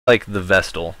like the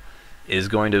Vestal is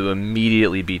going to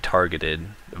immediately be targeted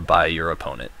by your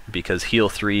opponent because heal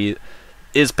 3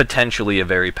 is potentially a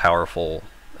very powerful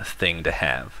thing to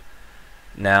have.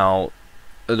 Now,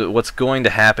 what's going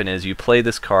to happen is you play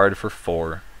this card for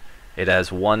 4. It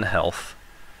has 1 health.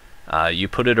 You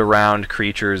put it around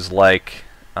creatures like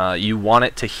you want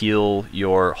it to heal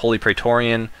your Holy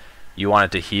Praetorian, you want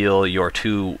it to heal your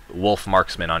 2 Wolf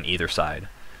Marksmen on either side.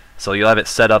 So you'll have it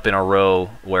set up in a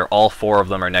row where all 4 of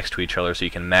them are next to each other so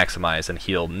you can maximize and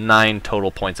heal 9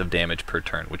 total points of damage per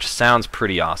turn, which sounds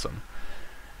pretty awesome.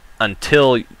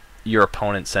 Until your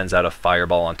opponent sends out a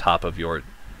fireball on top of your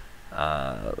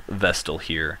Vestal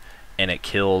here, and it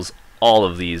kills all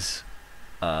of these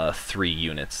 3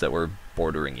 units that were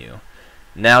bordering you.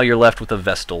 Now you're left with a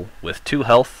Vestal with 2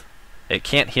 health, it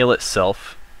can't heal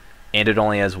itself, and it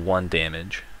only has 1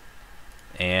 damage.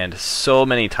 And so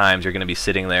many times you're going to be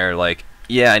sitting there like,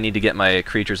 yeah, I need to get my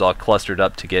creatures all clustered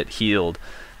up to get healed,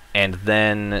 and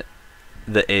then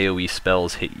the AoE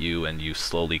spells hit you and you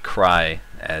slowly cry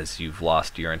as you've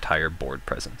lost your entire board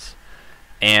presence.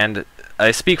 And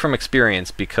I speak from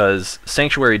experience because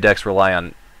Sanctuary decks rely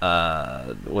on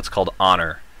what's called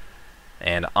Honor,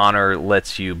 and Honor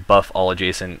lets you buff all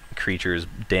adjacent creatures'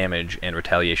 damage and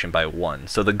retaliation by 1.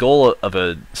 So the goal of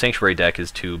a Sanctuary deck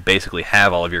is to basically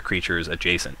have all of your creatures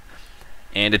adjacent,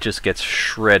 and it just gets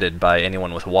shredded by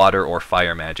anyone with water or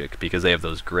fire magic because they have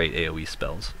those great AoE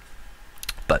spells.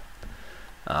 But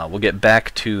we'll get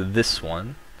back to this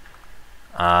one.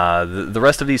 The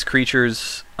rest of these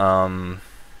creatures, oh,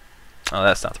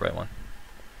 that's not the right one.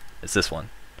 It's this one.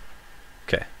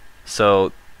 Okay,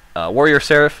 so Warrior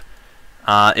Seraph.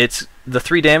 It's the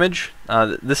 3 damage.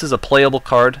 This is a playable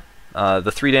card.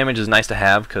 The 3 damage is nice to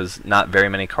have because not very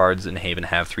many cards in Haven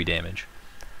have 3 damage.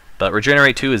 But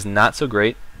Regenerate 2 is not so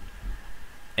great,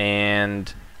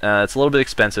 and it's a little bit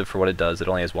expensive for what it does. It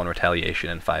only has 1 retaliation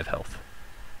and 5 health.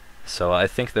 So I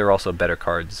think there are also better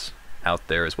cards out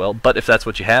there as well. But if that's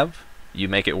what you have, you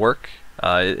make it work.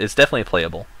 It's definitely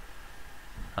playable.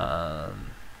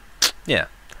 Yeah.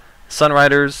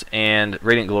 Sunriders and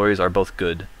Radiant Glories are both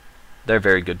good. They're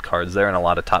very good cards. They're in a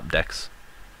lot of top decks.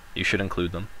 You should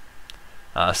include them.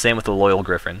 Same with the Loyal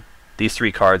Griffin. These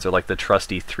 3 cards are like the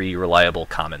trusty 3 reliable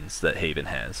commons that Haven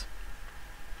has.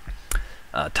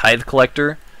 Tithe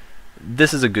Collector.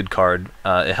 This is a good card.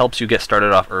 It helps you get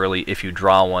started off early if you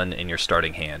draw one in your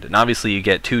starting hand. And obviously you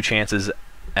get 2 chances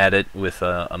at it with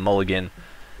a mulligan.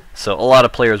 So a lot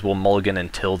of players will mulligan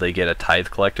until they get a Tithe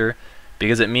Collector,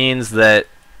 because it means that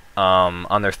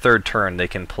on their 3rd turn they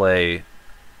can play,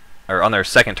 or on their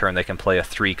 2nd turn they can play a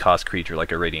 3-cost creature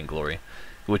like a Radiant Glory,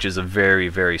 which is a very,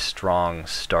 very strong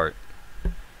start.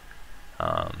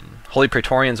 Holy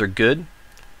Praetorians are good.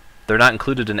 They're not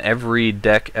included in every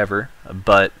deck ever,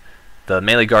 but the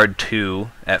Melee Guard 2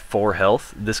 at 4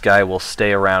 health, this guy will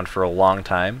stay around for a long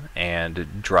time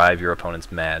and drive your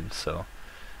opponents mad. So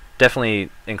definitely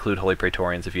include Holy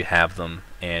Praetorians if you have them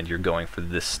and you're going for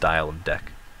this style of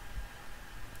deck.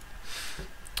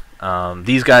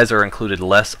 These guys are included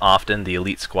less often. The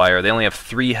Elite Squire, they only have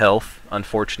 3 health,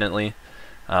 unfortunately.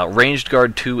 Ranged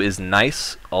Guard 2 is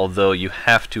nice, although you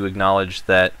have to acknowledge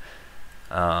that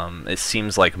it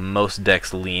seems like most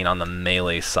decks lean on the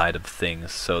melee side of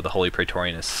things, so the Holy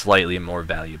Praetorian is slightly more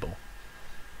valuable.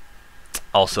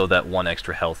 Also, that 1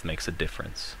 extra health makes a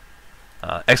difference.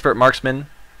 Expert Marksman,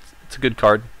 it's a good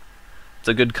card. It's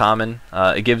a good common.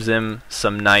 It gives him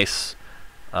some nice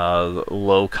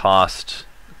low-cost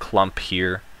clump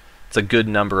here. It's a good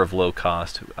number of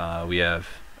low-cost. We have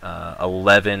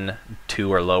 11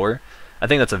 2 or lower. I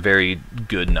think that's a very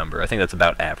good number. I think that's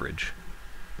about average.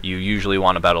 You usually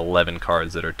want about 11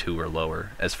 cards that are 2 or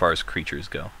lower as far as creatures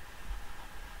go.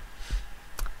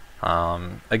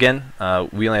 Again,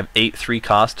 we only have 8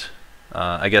 3-cost.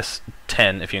 I guess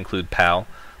 10 if you include POW,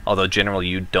 although generally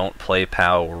you don't play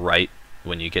POW right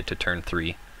when you get to turn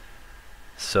 3.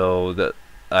 So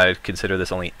I'd consider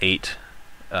this only 8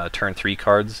 turn 3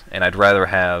 cards, and I'd rather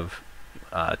have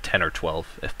 10 or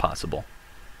 12 if possible.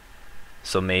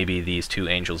 So maybe these 2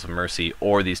 Angels of Mercy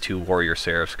or these 2 Warrior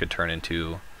Seraphs could turn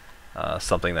into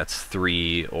something that's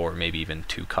 3 or maybe even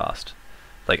 2 cost.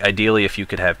 Like ideally, if you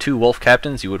could have 2 Wolf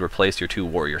Captains, you would replace your 2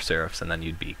 Warrior Seraphs, and then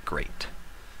you'd be great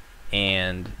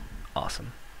and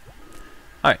awesome.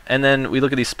 Alright, and then we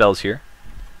look at these spells here.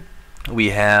 We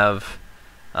have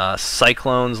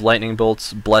Cyclones, Lightning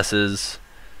Bolts, Blesses,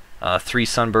 3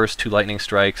 Sunbursts, 2 Lightning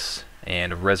Strikes,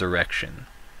 and Resurrection.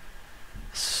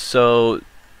 So,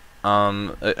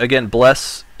 again,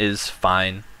 Bless is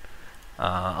fine.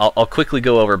 I'll quickly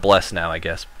go over Bless now, I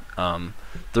guess.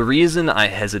 The reason I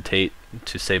hesitate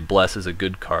to say Bless is a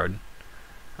good card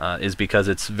is because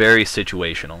it's very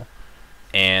situational.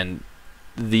 And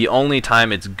the only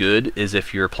time it's good is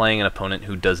if you're playing an opponent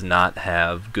who does not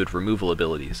have good removal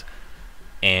abilities.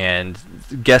 And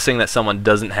guessing that someone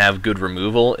doesn't have good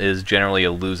removal is generally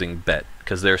a losing bet,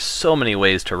 because there's so many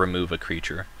ways to remove a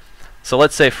creature. So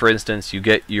let's say, for instance, you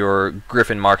get your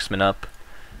Griffin Marksman up,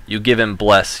 you give him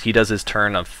Bless, he does his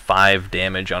turn of 5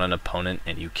 damage on an opponent,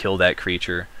 and you kill that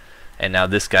creature. And now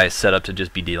this guy is set up to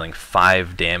just be dealing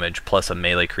 5 damage plus a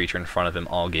melee creature in front of him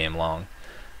all game long.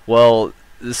 Well,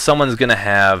 someone's going to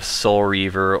have Soul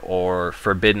Reaver or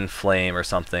Forbidden Flame or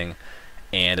something,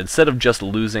 and instead of just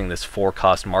losing this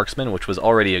 4-cost Marksman, which was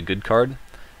already a good card,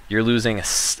 you're losing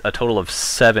a total of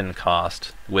 7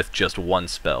 cost with just 1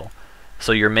 spell.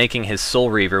 So you're making his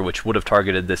Soul Reaver, which would have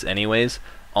targeted this anyways,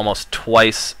 almost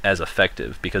twice as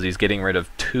effective, because he's getting rid of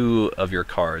 2 of your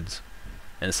cards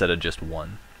instead of just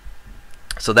 1.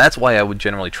 So that's why I would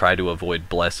generally try to avoid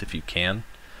Bless if you can,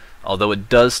 although it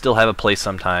does still have a place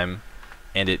sometime,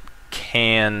 and it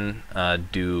can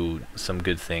do some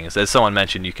good things. As someone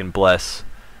mentioned, you can Bless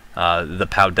the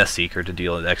Pow Deathseeker to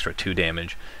deal an extra 2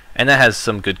 damage, and that has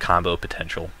some good combo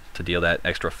potential to deal that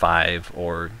extra 5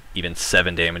 or even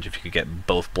 7 damage if you could get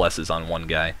both Blesses on one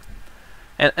guy.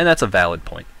 And that's a valid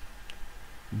point.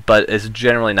 But it's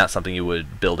generally not something you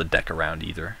would build a deck around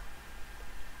either.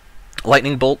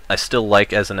 Lightning Bolt I still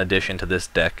like as an addition to this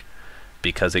deck,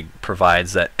 because it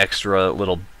provides that extra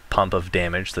little pump of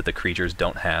damage that the creatures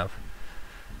don't have.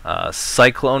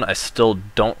 Cyclone I still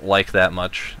don't like that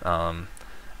much.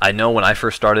 I know when I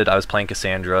first started, I was playing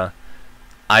Cassandra.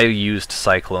 I used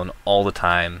Cyclone all the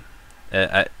time.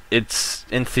 It's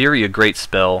in theory a great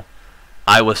spell.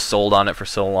 I was sold on it for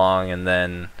so long, and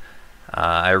then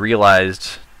I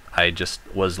realized I just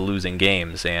was losing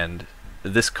games, and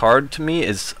this card to me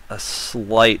is a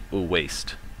slight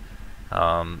waste.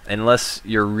 Unless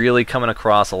you're really coming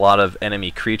across a lot of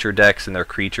enemy creature decks and their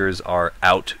creatures are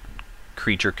out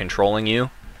creature controlling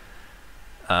you,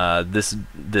 this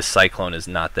Cyclone is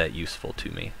not that useful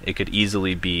to me. It could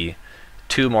easily be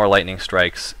 2 more Lightning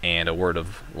Strikes and a Word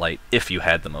of Light, if you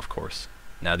had them, of course.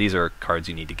 Now these are cards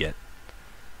you need to get.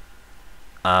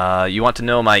 You want to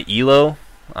know my ELO?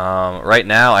 Right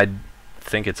now I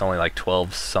think it's only like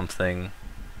 12 something.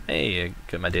 Hey, I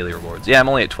get my daily rewards. Yeah, I'm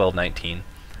only at 1219.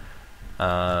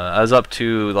 I was up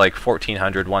to like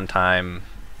 1400 one time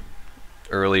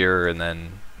earlier, and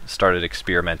then started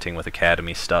experimenting with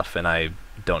Academy stuff, and I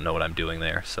don't know what I'm doing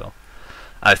there, so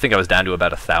I think I was down to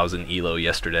about 1,000 ELO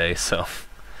yesterday, so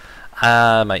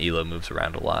my ELO moves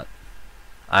around a lot.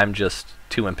 I'm just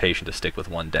too impatient to stick with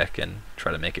one deck and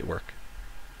try to make it work.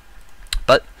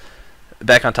 But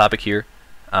back on topic here,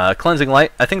 Cleansing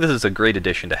Light, I think this is a great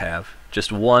addition to have.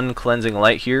 Just 1 Cleansing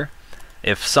Light here.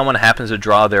 If someone happens to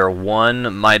draw their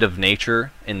 1 Might of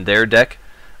Nature in their deck,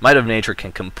 Might of Nature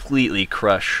can completely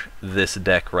crush this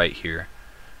deck right here.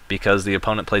 Because the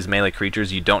opponent plays melee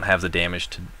creatures, you don't have the damage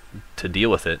to deal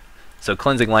with it. So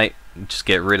Cleansing Light, just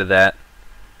get rid of that.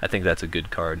 I think that's a good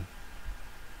card.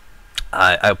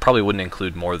 I probably wouldn't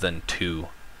include more than 2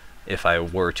 if I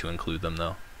were to include them,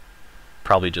 though.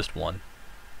 Probably just 1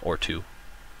 or 2.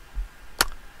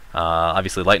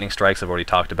 Obviously Lightning Strikes I've already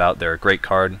talked about. They're a great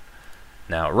card.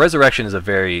 Now Resurrection is a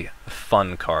very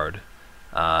fun card.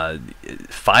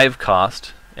 5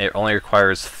 cost. It only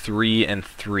requires 3 and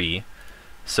 3.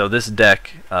 So this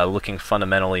deck, looking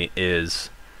fundamentally, is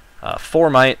 4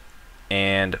 Might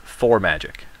and 4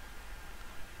 Magic.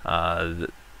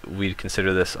 We'd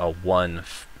consider this a 1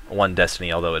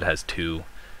 Destiny, although it has 2.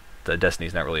 The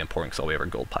Destiny's not really important because all we have are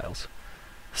gold piles.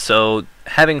 So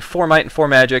having 4 Might and 4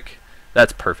 Magic,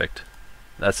 that's perfect.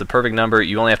 That's the perfect number.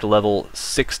 You only have to level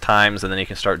 6 times, and then you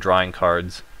can start drawing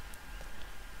cards.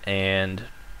 And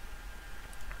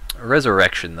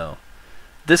Resurrection, though.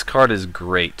 This card is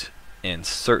great in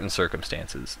certain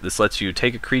circumstances. This lets you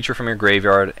take a creature from your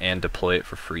graveyard and deploy it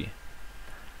for free.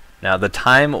 Now, the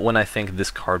time when I think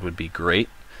this card would be great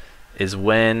is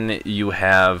when you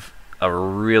have a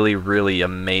really, really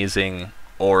amazing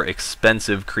or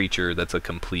expensive creature that's a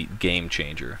complete game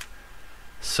changer.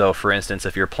 So, for instance,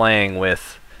 if you're playing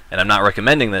with, and I'm not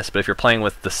recommending this, but if you're playing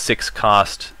with the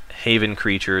 6-cost Haven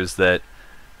creatures that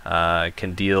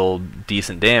can deal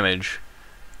decent damage,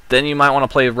 then you might want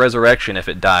to play Resurrection. If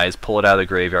it dies, pull it out of the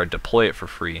graveyard, deploy it for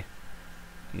free.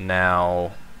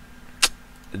 Now,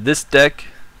 this deck,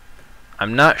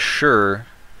 I'm not sure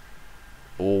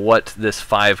what this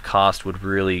 5 cost would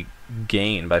really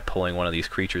gain by pulling one of these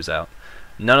creatures out.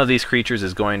 None of these creatures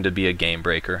is going to be a game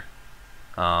breaker.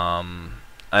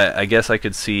 I guess I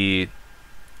could see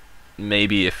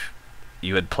maybe if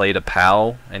you had played a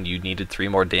POW and you needed 3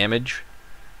 more damage,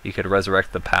 you could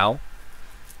resurrect the POW.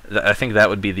 I think that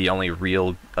would be the only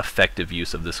real effective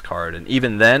use of this card. And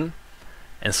even then,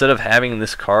 instead of having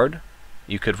this card,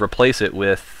 you could replace it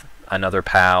with another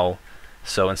POW.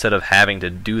 So instead of having to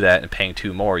do that and paying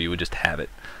 2 more, you would just have it.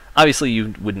 Obviously,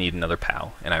 you would need another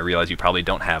POW, and I realize you probably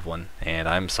don't have one, and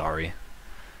I'm sorry.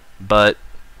 But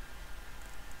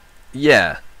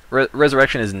yeah,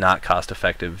 Resurrection is not cost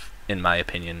effective, in my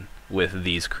opinion, with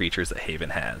these creatures that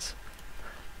Haven has.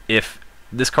 If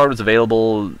this card was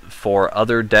available for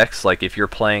other decks, like if you're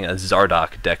playing a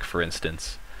Zardock deck, for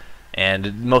instance,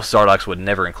 and most Zardocks would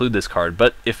never include this card,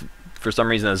 but if for some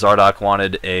reason a Zardock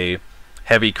wanted a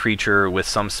heavy creature with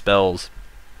some spells,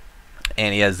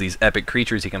 and he has these epic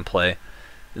creatures he can play,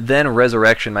 then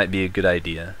Resurrection might be a good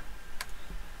idea.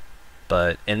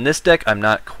 But in this deck, I'm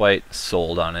not quite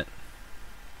sold on it.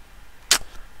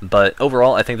 But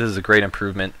overall, I think this is a great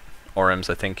improvement. Orims,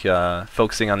 I think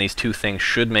focusing on these 2 things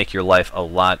should make your life a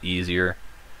lot easier.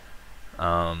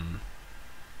 Yeah,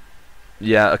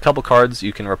 a couple cards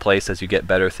you can replace as you get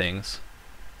better things.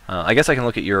 I guess I can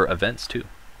look at your events too.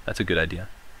 That's a good idea.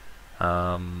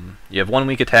 You have 1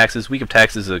 week of taxes. Week of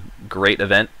taxes is a great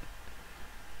event,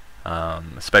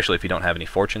 especially if you don't have any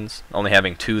fortunes. Only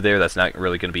having 2 there, that's not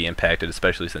really going to be impacted,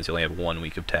 especially since you only have 1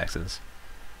 week of taxes.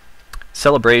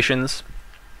 Celebrations.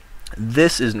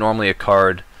 This is normally a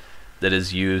card that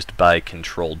is used by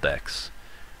control decks.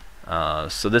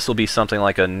 So this will be something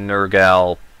like a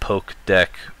Nurgle poke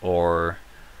deck, or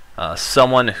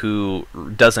someone who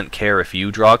doesn't care if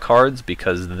you draw cards,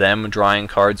 because them drawing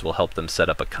cards will help them set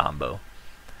up a combo.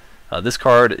 This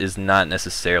card is not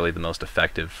necessarily the most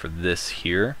effective for this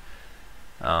here.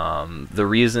 The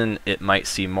reason it might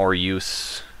see more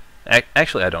use...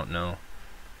 Actually, I don't know.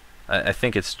 I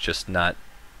think it's just not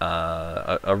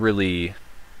a really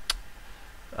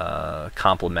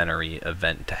complementary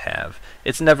event to have.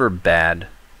 It's never bad,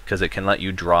 because it can let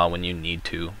you draw when you need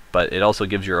to, but it also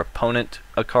gives your opponent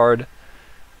a card,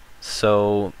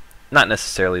 so not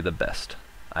necessarily the best,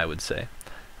 I would say.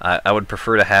 I would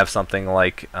prefer to have something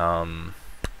like, I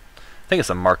think it's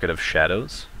a Market of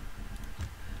Shadows,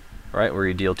 right, where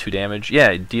you deal 2 damage.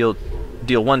 Yeah, deal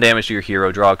 1 damage to your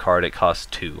hero, draw a card, it costs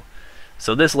 2.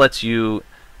 So this lets you,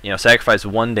 sacrifice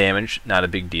 1 damage, not a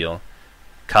big deal.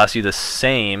 Costs you the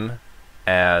same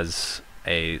as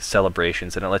a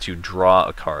Celebrations, and it lets you draw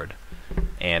a card.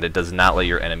 And it does not let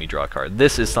your enemy draw a card.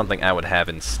 This is something I would have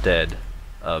instead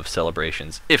of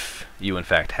Celebrations, if you in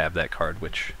fact have that card,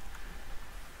 which,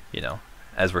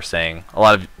 as we're saying, a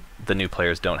lot of the new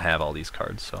players don't have all these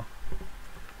cards, so.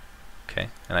 Okay,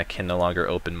 and I can no longer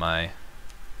open my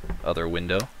other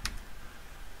window.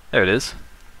 There it is.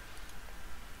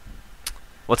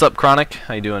 What's up, Chronic?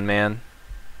 How you doing, man?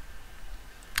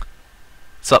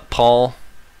 What's up, Paul?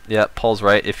 Yeah, Paul's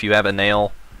right. If you have a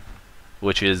Nail,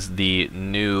 which is the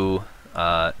new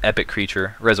epic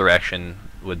creature, Resurrection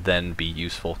would then be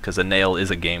useful, because a Nail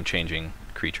is a game-changing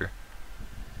creature.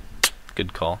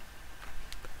 Good call.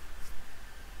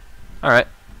 Alright,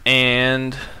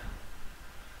 and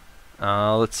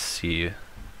let's see.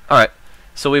 Alright,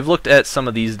 so we've looked at some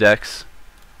of these decks,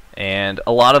 and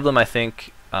a lot of them I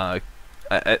think,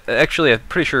 actually I'm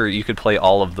pretty sure you could play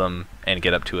all of them and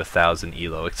get up to 1,000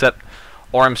 elo, except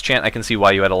Orm's Chant. I can see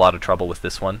why you had a lot of trouble with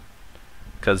this one,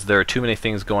 because there are too many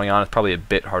things going on. It's probably a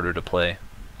bit harder to play,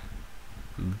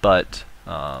 but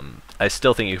I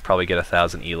still think you could probably get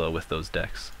 1,000 elo with those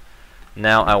decks.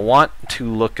 Now I want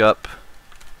to look up,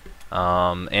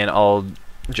 and I'll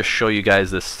just show you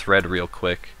guys this thread real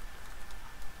quick.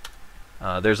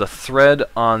 There's a thread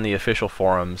on the official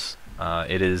forums.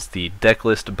 It is the deck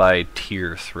list by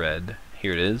tier thread.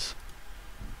 Here it is.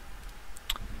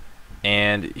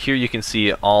 And here you can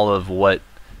see all of what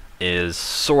is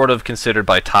sort of considered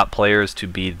by top players to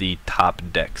be the top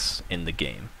decks in the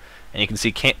game. And you can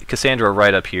see Cassandra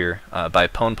right up here by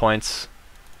Pwn points.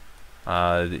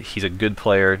 He's a good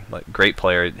player, great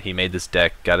player. He made this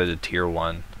deck, got it to tier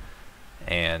 1,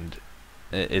 and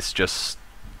it's just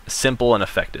simple and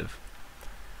effective.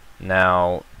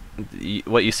 Now,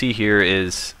 what you see here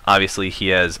is obviously he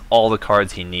has all the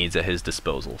cards he needs at his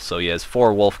disposal. So he has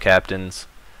 4 Wolf Captains,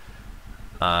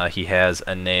 he has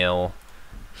a Nail,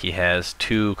 he has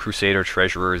 2 Crusader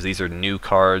Treasurers. These are new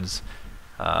cards.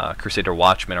 Crusader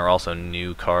Watchmen are also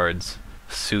new cards.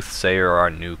 Soothsayer are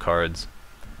new cards.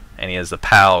 And he has the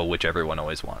POW, which everyone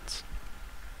always wants.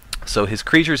 So his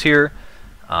creatures here,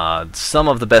 some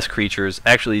of the best creatures,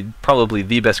 actually probably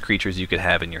the best creatures you could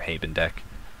have in your Haven deck.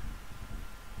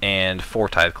 And 4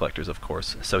 Tithe Collectors, of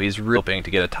course. So he's really hoping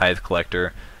to get a Tithe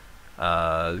Collector,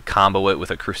 combo it with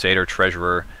a Crusader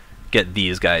Treasurer, get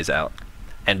these guys out.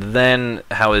 And then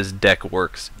how his deck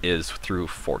works is through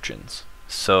fortunes.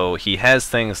 So he has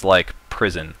things like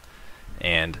Prison,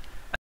 and